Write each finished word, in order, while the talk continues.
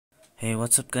Hey,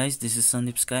 what's up guys, this is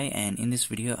Sandeep Sky, and in this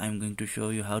video I'm going to show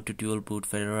you how to dual boot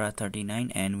Fedora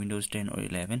 39 and Windows 10 or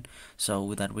 11. So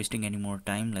without wasting any more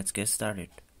time, let's get started.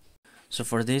 So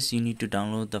for this you need to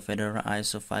download the Fedora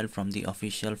ISO file from the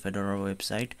official Fedora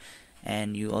website,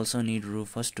 and you also need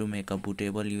Rufus to make a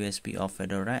bootable USB of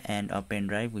Fedora and a pen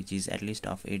drive which is at least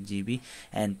of 8 GB,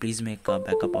 and please make a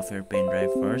backup of your pen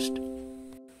drive first.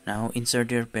 Now insert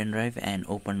your pen drive and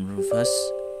open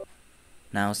Rufus.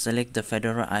 Now select the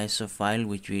Fedora ISO file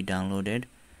which we downloaded,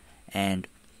 and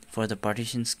for the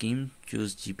partition scheme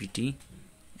choose GPT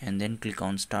and then click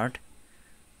on start.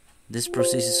 This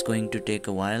process is going to take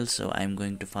a while, so I'm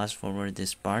going to fast forward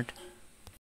this part.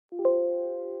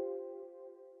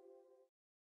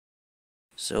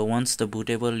 So once the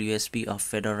bootable USB of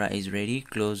Fedora is ready,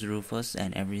 close Rufus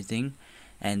and everything,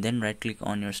 and then right click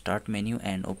on your start menu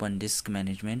and open disk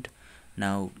management.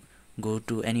 Now go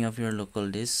to any of your local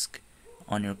disk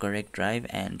on your correct drive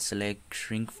and select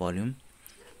shrink volume.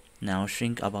 Now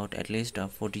shrink about at least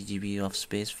 40 GB of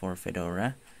space for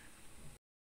Fedora.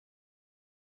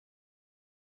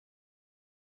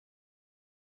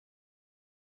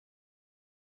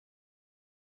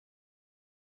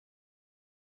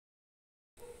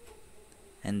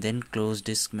 And then close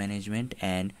disk management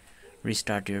and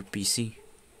restart your PC.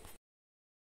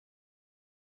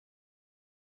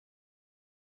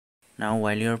 Now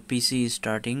while your PC is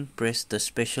starting, press the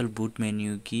special boot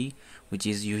menu key, which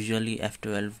is usually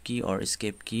F12 key or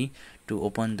escape key, to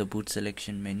open the boot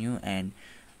selection menu, and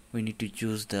we need to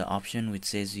choose the option which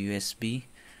says USB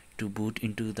to boot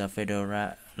into the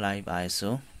Fedora Live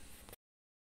ISO.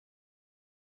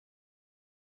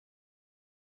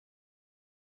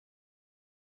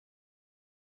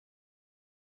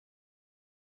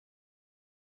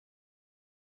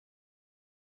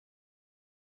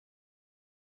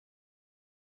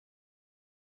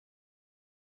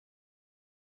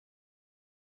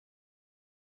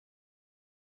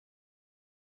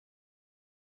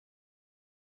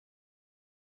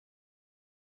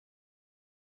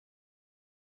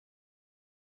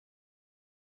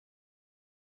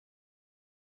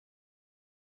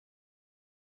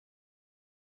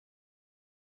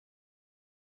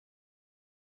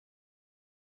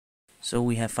 So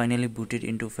we have finally booted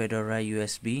into Fedora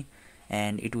USB,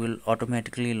 and it will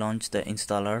automatically launch the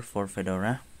installer for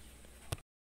Fedora.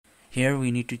 Here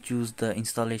we need to choose the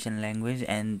installation language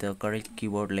and the correct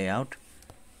keyboard layout.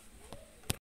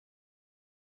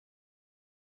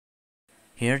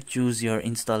 Here choose your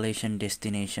installation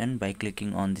destination by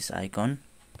clicking on this icon.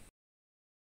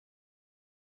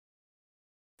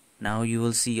 Now you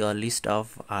will see a list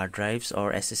of drives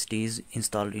or SSDs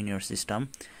installed in your system.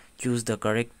 Choose the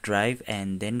correct drive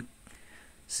and then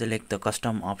select the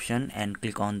custom option and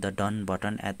click on the done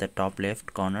button at the top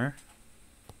left corner.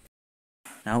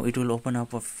 Now it will open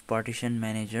up a partition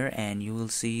manager, and you will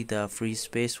see the free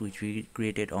space which we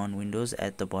created on Windows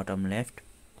at the bottom left.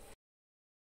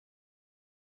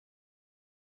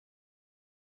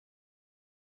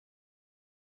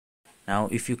 Now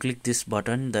if you click this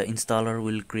button, the installer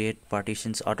will create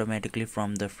partitions automatically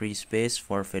from the free space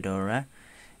for Fedora,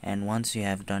 and once you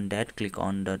have done that, click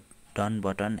on the done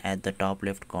button at the top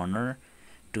left corner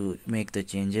to make the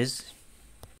changes.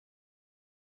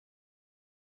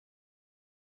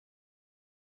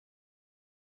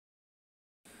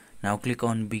 Now click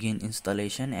on begin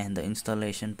installation and the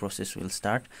installation process will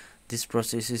start. This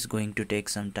process is going to take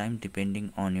some time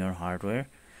depending on your hardware,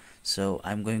 so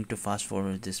I'm going to fast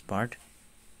forward this part.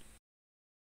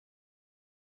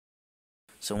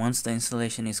 So once the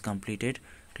installation is completed,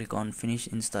 click on finish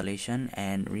installation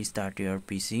and restart your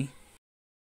PC.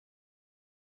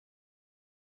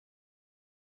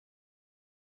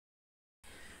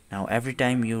 Now every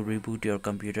time you reboot your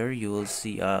computer, you will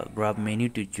see a grab menu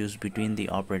to choose between the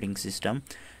operating system.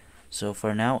 So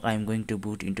for now I'm going to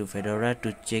boot into Fedora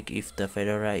to check if the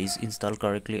Fedora is installed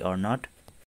correctly or not.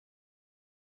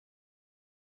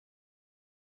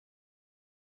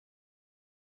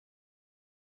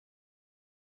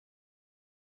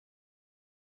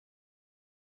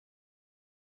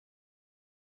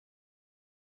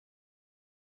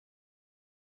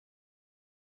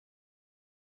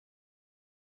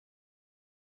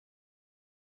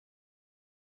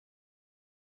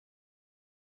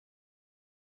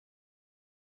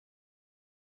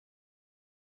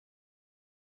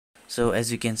 So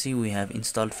as you can see, we have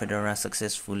installed Fedora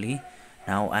successfully.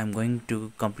 Now I'm going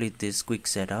to complete this quick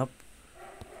setup.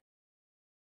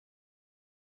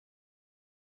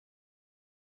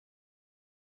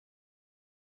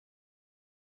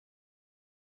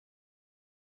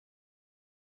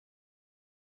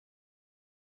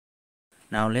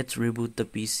 Now let's reboot the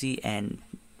PC and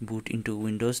boot into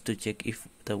Windows to check if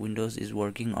the Windows is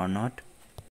working or not.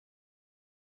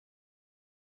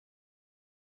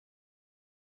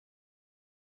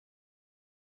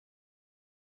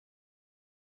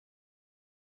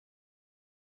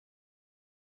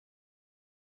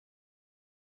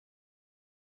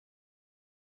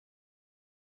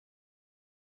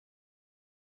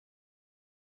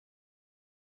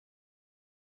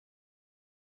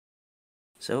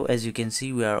 So as you can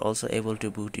see, we are also able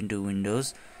to boot into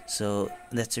Windows. So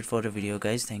that's it for the video,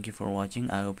 guys. Thank you for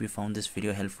watching. I hope you found this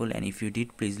video helpful, and if you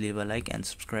did, please leave a like and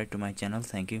subscribe to my channel.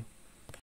 Thank you.